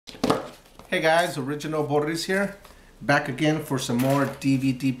Hey guys, Original Boris here, back again for some more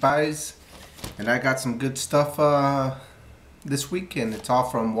DVD buys, and I got some good stuff this week, and it's all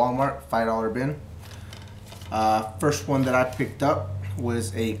from Walmart, $5 bin. First one that I picked up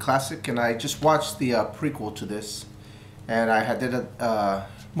was a classic, and I just watched the prequel to this, and I did a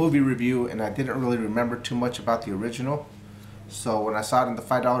movie review, and I didn't really remember too much about the original, so when I saw it in the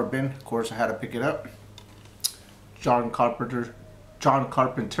 $5 bin, of course I had to pick it up. John Carpenter's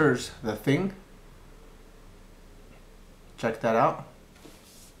The Thing. Check that out.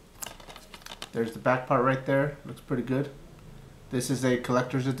 There's the back part right there. Looks pretty good. This is a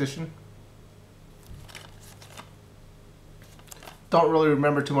collector's edition. Don't really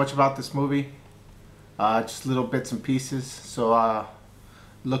remember too much about this movie. Just little bits and pieces. So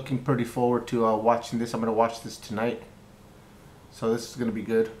looking pretty forward to watching this. I'm going to watch this tonight. So this is going to be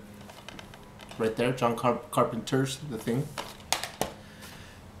good. Right there, John Carpenter's The Thing.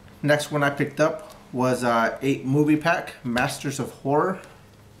 Next one I picked up was 8 movie pack, Masters of Horror.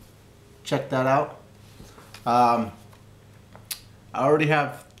 Check that out. I already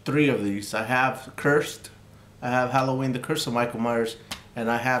have 3 of these. I have Cursed, I have Halloween, The Curse of Michael Myers, and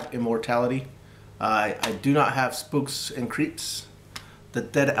I have Immortality. I do not have Spooks and Creeps. The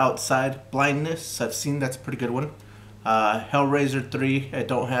Dead Outside, Blindness, I've seen, that's a pretty good one. Hellraiser 3 I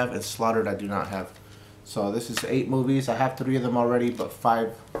don't have, and Slaughtered I do not have. So this is 8 movies. I have 3 of them already, but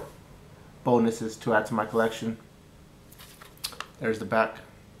 5 bonuses to add to my collection. There's the back.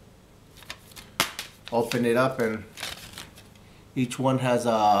 Open it up, and each one has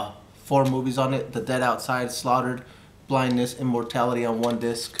 4 movies on it. The Dead Outside, Slaughtered, Blindness, Immortality on one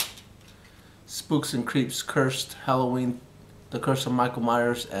disc. Spooks and Creeps, Cursed, Halloween, The Curse of Michael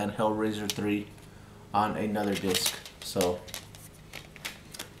Myers, and Hellraiser 3 on another disc. So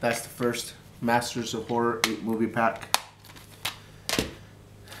that's the first Masters of Horror 8 movie pack.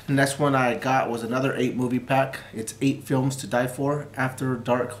 The next one I got was another 8 movie pack. It's 8 Films to Die For, After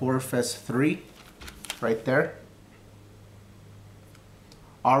Dark Horror Fest 3, right there.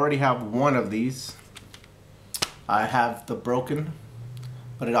 I already have 1 of these. I have The Broken,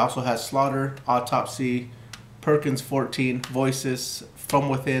 but it also has Slaughter, Autopsy, Perkins 14, Voices, From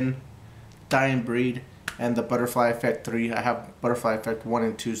Within, Dying Breed, and The Butterfly Effect 3. I have Butterfly Effect 1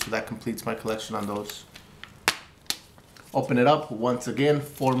 and 2, so that completes my collection on those. Open it up. Once again,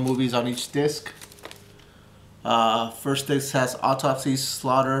 4 movies on each disc. First disc has Autopsy,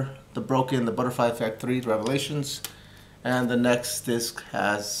 Slaughter, The Broken, The Butterfly Effect 3, Revelations. And the next disc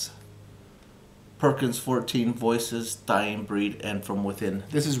has Perkins 14, Voices, Dying Breed, and From Within.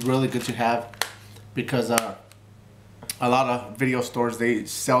 This is really good to have because a lot of video stores, they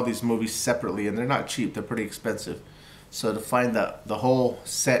sell these movies separately, and they're not cheap. They're pretty expensive. So to find the whole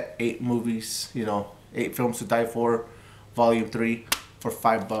set, 8 movies, you know, 8 Films to Die For, Volume 3 for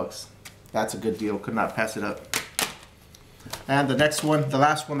 $5, that's a good deal. Could not pass it up. And the next one, the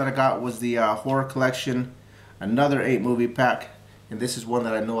last one that I got, was the Horror Collection, another 8 movie pack, and this is one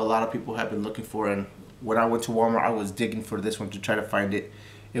that I know a lot of people have been looking for. And when I went to Walmart, I was digging for this one to try to find it.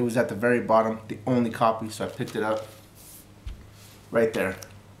 It was at the very bottom, the only copy, so I picked it up. Right there.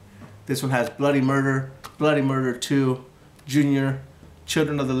 This one has Bloody Murder, Bloody Murder 2, Junior,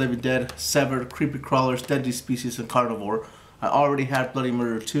 Children of the Living Dead, Severed, Creepy Crawlers, Deadly Species, and Carnivore. I already had Bloody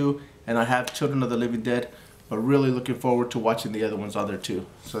Murder 2, and I have Children of the Living Dead, but really looking forward to watching the other ones on there too.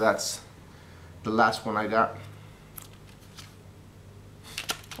 So that's the last one I got.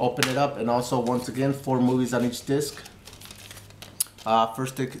 Open it up, and also once again, 4 movies on each disc.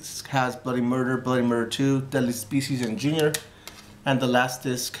 First disc has Bloody Murder 2, Deadly Species, and Junior. And the last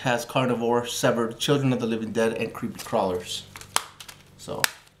disc has Carnivore, Severed, Children of the Living Dead, and Creepy Crawlers. So,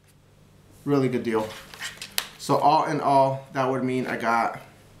 really good deal. So all in all, that would mean I got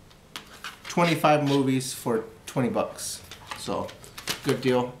 25 movies for $20. So, good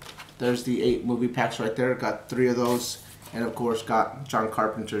deal. There's the 8 movie packs right there. Got 3 of those. And of course, got John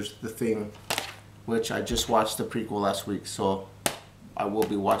Carpenter's The Thing, which I just watched the prequel last week. So, I will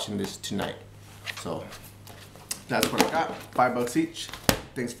be watching this tonight. So, that's what I got. $5 each.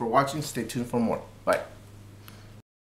 Thanks for watching. Stay tuned for more. Bye.